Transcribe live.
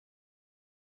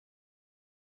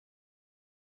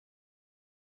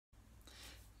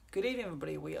Good evening,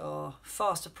 everybody. We are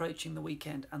fast approaching the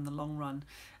weekend and the long run,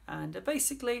 and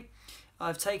basically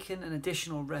I've taken an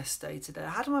additional rest day today. I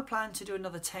had on my plan to do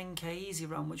another 10k easy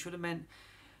run, which would have meant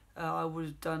I would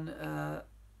have done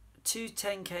two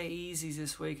 10k easies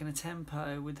this week and a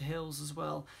tempo with the hills as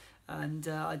well. And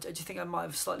I just think I might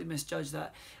have slightly misjudged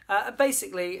that.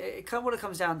 Basically, what it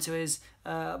comes down to is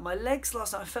my legs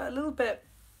last night. I felt a little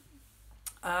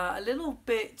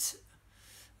bit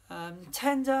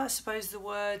tender, I suppose the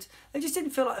word. They just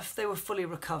didn't feel like they were fully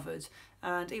recovered.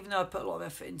 And even though I put a lot of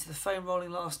effort into the foam rolling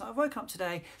last night, I've woken up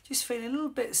today just feeling a little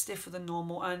bit stiffer than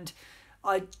normal. And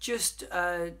I just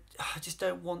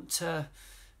don't want to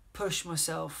push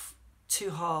myself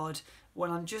too hard when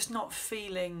I'm just not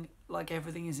feeling like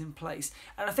everything is in place.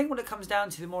 And I think what it comes down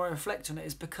to, the more I reflect on it,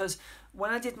 is because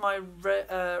when I did my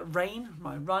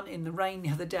run in the rain the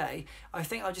other day, I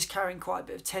think I was just carrying quite a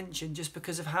bit of tension just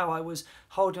because of how I was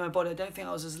holding my body. I don't think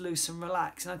I was as loose and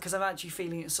relaxed, because I'm actually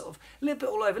feeling it sort of a little bit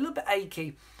all over, a little bit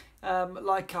achy,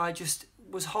 like I just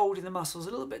was holding the muscles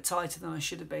a little bit tighter than I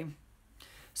should have been.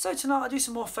 So tonight I'll do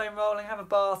some more foam rolling, have a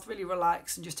bath, really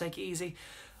relax and just take it easy.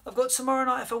 I've got tomorrow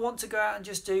night if I want to go out and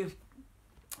just do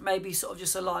maybe sort of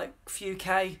just a like few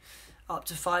K, up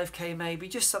to 5k maybe,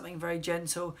 just something very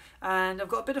gentle. And I've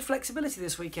got a bit of flexibility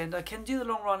this weekend. I can do the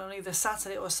long run on either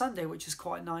Saturday or Sunday, which is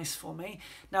quite nice for me.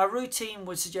 Now, a routine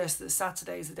would suggest that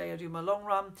Saturday is the day I do my long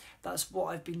run. That's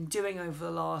what I've been doing over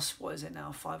the last,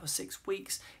 5 or 6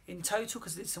 weeks in total,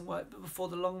 because I did some work before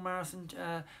the long marathon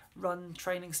run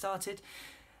training started.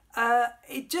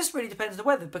 It just really depends on the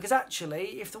weather, because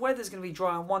actually if the weather's going to be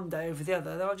dry on one day over the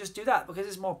other, then I'll just do that because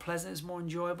it's more pleasant, it's more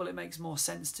enjoyable, it makes more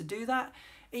sense to do that.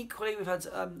 Equally, we've had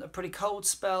a pretty cold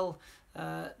spell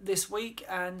this week,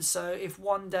 and so if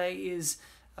one day is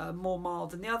more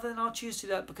mild than the other, then I'll choose to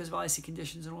do that because of icy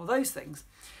conditions and all those things.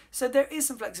 So there is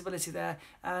some flexibility there,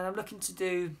 and I'm looking to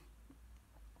do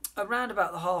around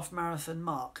about the half marathon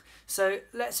mark. So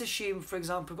let's assume, for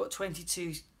example, we've got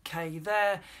 22k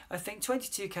there. I think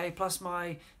 22k plus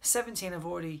my 17 I've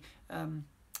already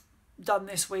done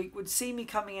this week would see me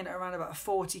coming in at around about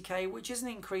 40k, which is an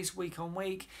increase week on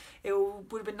week. It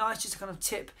would have been nice just to kind of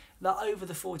tip that over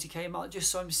the 40k mark, just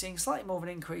so I'm seeing slightly more of an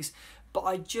increase. But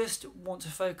I just want to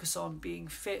focus on being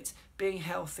fit, being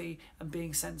healthy and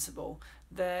being sensible.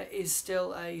 There is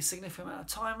still a significant amount of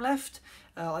time left.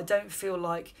 I don't feel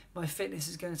like my fitness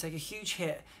is going to take a huge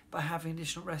hit by having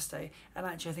additional rest day, and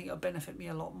actually I think it'll benefit me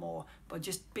a lot more by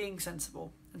just being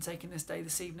sensible and taking this day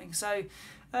this evening. So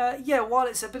yeah, while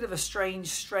it's a bit of a strange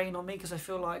strain on me because I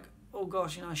feel like, oh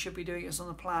gosh, I should be doing this on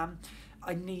the plan,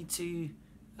 I need to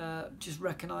just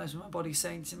recognise when my body's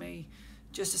saying to me,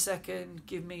 just a second,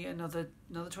 give me another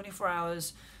 24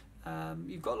 hours.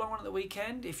 You've got a long run at the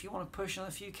weekend. If you want to push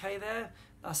another few K there,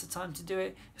 that's the time to do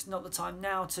it. It's not the time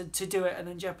now to do it and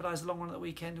then jeopardise the long run at the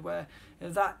weekend, where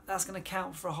that's going to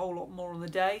count for a whole lot more on the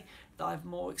day, that I have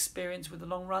more experience with the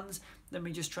long runs than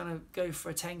me just trying to go for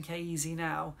a 10k easy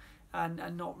now and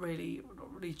not really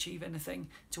achieve anything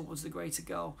towards the greater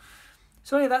goal.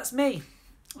 So anyway, that's me.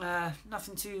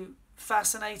 Nothing too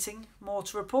fascinating more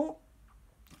to report,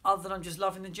 other than I'm just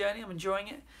loving the journey. I'm enjoying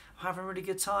it. I'm having a really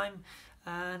good time.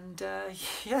 And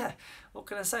yeah, what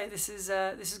can I say? This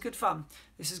is good fun.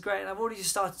 This is great, and I've already just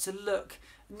started to look.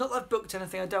 Not that I've booked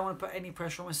anything. I don't want to put any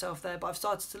pressure on myself there, but I've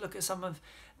started to look at some of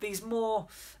these more,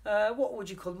 what would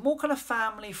you call them? More kind of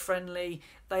family friendly.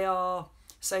 They are,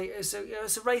 say, it's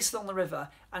a race along the river,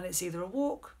 and it's either a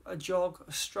walk, a jog,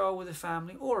 a stroll with a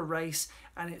family, or a race,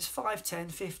 and it's 5, 10,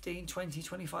 15, 20,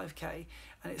 25k,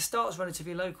 and it starts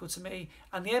relatively local to me,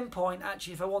 and the end point,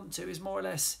 actually, if I want to, is more or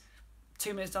less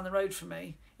 2 minutes down the road from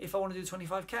me. If I want to do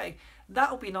 25k,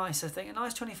 that will be nice. I think a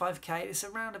nice 25k. It's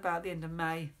around about the end of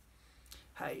May.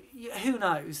 Hey, who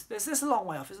knows? There's a long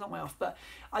way off. It's a long way off. But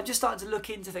I'm just starting to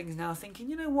look into things now, thinking,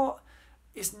 you know what?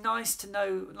 It's nice to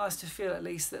know, nice to feel at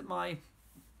least that my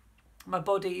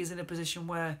body is in a position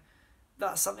where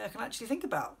that's something I can actually think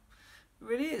about. It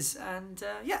really is. And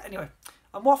yeah. Anyway,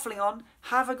 I'm waffling on.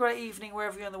 Have a great evening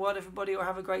wherever you're in the world, everybody, or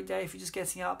have a great day if you're just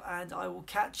getting up, and I will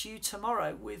catch you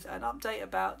tomorrow with an update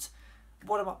about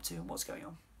what I'm up to and what's going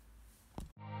on.